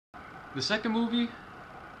The second movie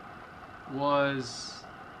was,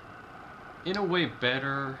 in a way,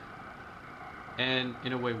 better and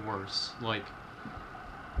in a way worse. Like,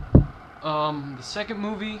 the second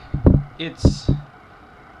movie, it's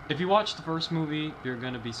if you watch the first movie, you're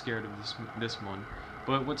gonna be scared of this one.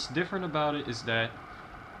 But what's different about it is that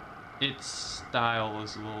its style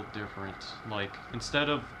is a little different. Like, instead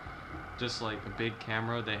of just like a big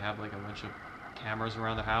camera, they have like a bunch of cameras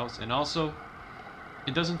around the house, and also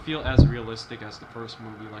it doesn't feel as realistic as the first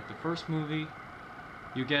movie. Like the first movie,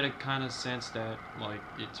 you get a kind of sense that like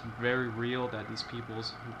it's very real, that these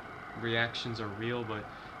people's reactions are real, but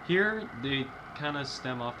here they kind of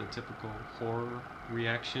stem off the typical horror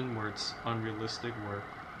reaction where it's unrealistic. Where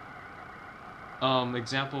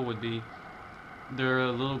example would be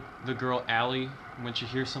the girl Allie, when she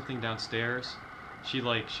hears something downstairs, she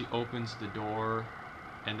opens the door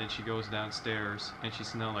and then she goes downstairs and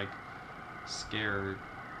she's now like scared,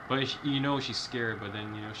 but you know she's scared, but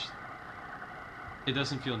then it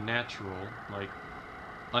doesn't feel natural, like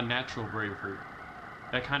unnatural bravery.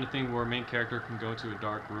 That kind of thing where a main character can go to a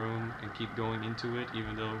dark room and keep going into it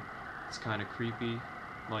even though it's kind of creepy,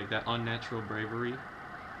 like that unnatural bravery.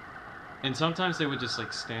 And sometimes they would just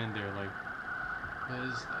like stand there like, what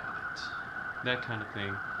is that? That kind of thing.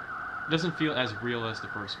 It doesn't feel as real as the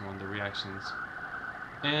first one, the reactions.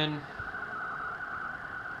 And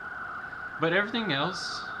but everything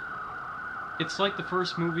else, it's like the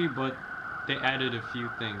first movie, but they added a few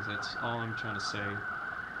things. That's all I'm trying to say.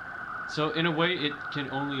 So in a way, it can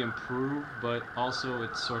only improve, but also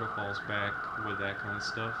it sort of falls back with that kind of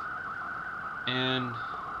stuff. And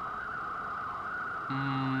what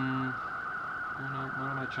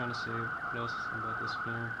am I trying to say? What else about this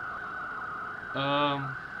film?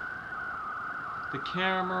 Um, the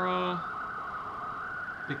camera.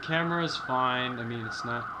 The camera is fine. I mean, it's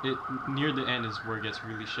not. It near the end is where it gets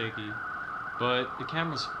really shaky, but the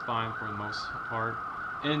camera's fine for the most part.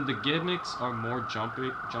 And the gimmicks are more jump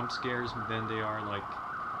scares than they are like.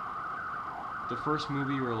 The first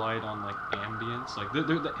movie relied on like ambience. Like the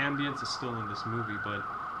ambience is still in this movie, but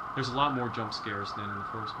there's a lot more jump scares than in the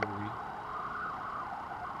first movie.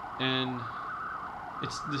 And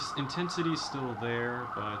it's this intensity is still there,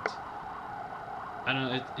 but I don't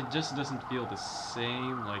know, it just doesn't feel the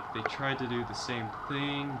same. Like they tried to do the same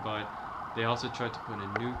thing, but they also tried to put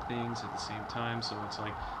in new things at the same time, so it's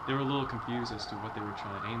like they were a little confused as to what they were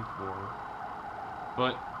trying to aim for.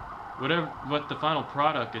 But the final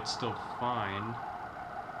product, it's still fine.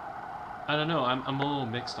 I don't know, I'm a little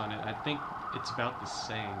mixed on it. I think it's about the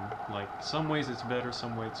same. Like some ways it's better,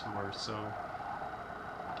 some ways it's worse, so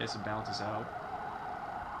I guess it balances out.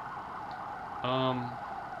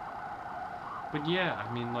 But yeah, I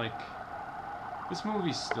mean, like, this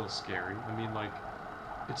movie's still scary. I mean, like,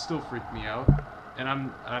 it still freaked me out, and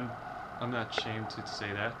I'm not ashamed to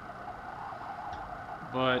say that.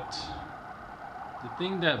 But the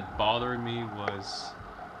thing that bothered me was,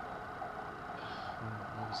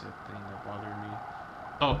 what was that thing that bothered me?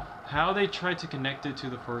 Oh, how they tried to connect it to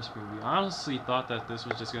the first movie. I honestly thought that this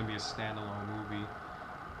was just gonna be a standalone movie,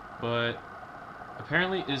 but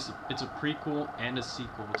apparently it's a prequel and a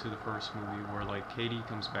sequel to the first movie where like Katie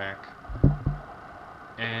comes back,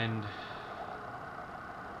 and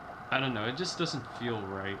I don't know, it just doesn't feel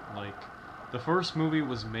right. Like the first movie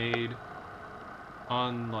was made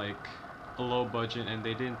on like a low budget, and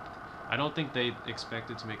I don't think they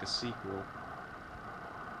expected to make a sequel.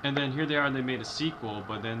 And then here they are, they made a sequel,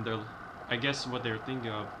 but then I guess what they were thinking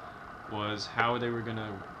of was how they were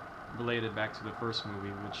gonna relate it back to the first movie,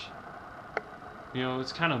 which,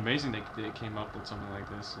 it's kind of amazing they came up with something like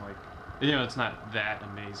this. Like, it's not that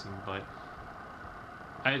amazing, but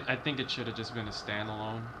I think it should have just been a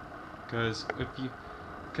standalone. Because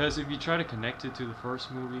if you try to connect it to the first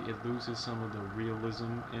movie, it loses some of the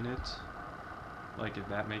realism in it. Like, if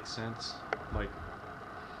that makes sense. Like,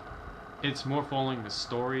 it's more following the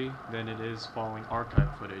story than it is following archive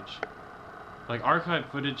footage. Like, archive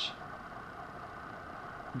footage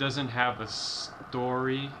doesn't have a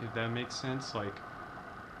story, if that makes sense. Like,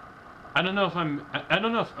 I don't know if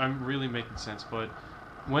I'm really making sense, but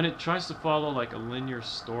when it tries to follow like a linear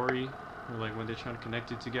story, or like when they're trying to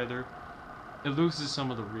connect it together, it loses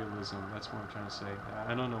some of the realism. That's what I'm trying to say.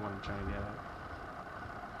 I don't know what I'm trying to get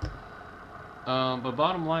at. But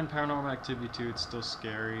bottom line, Paranormal Activity 2, it's still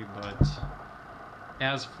scary, but it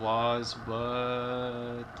has flaws,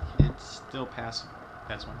 but it's still passable.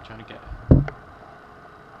 That's what I'm trying to get at.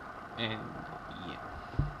 And yeah,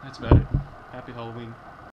 that's about it. Happy Halloween.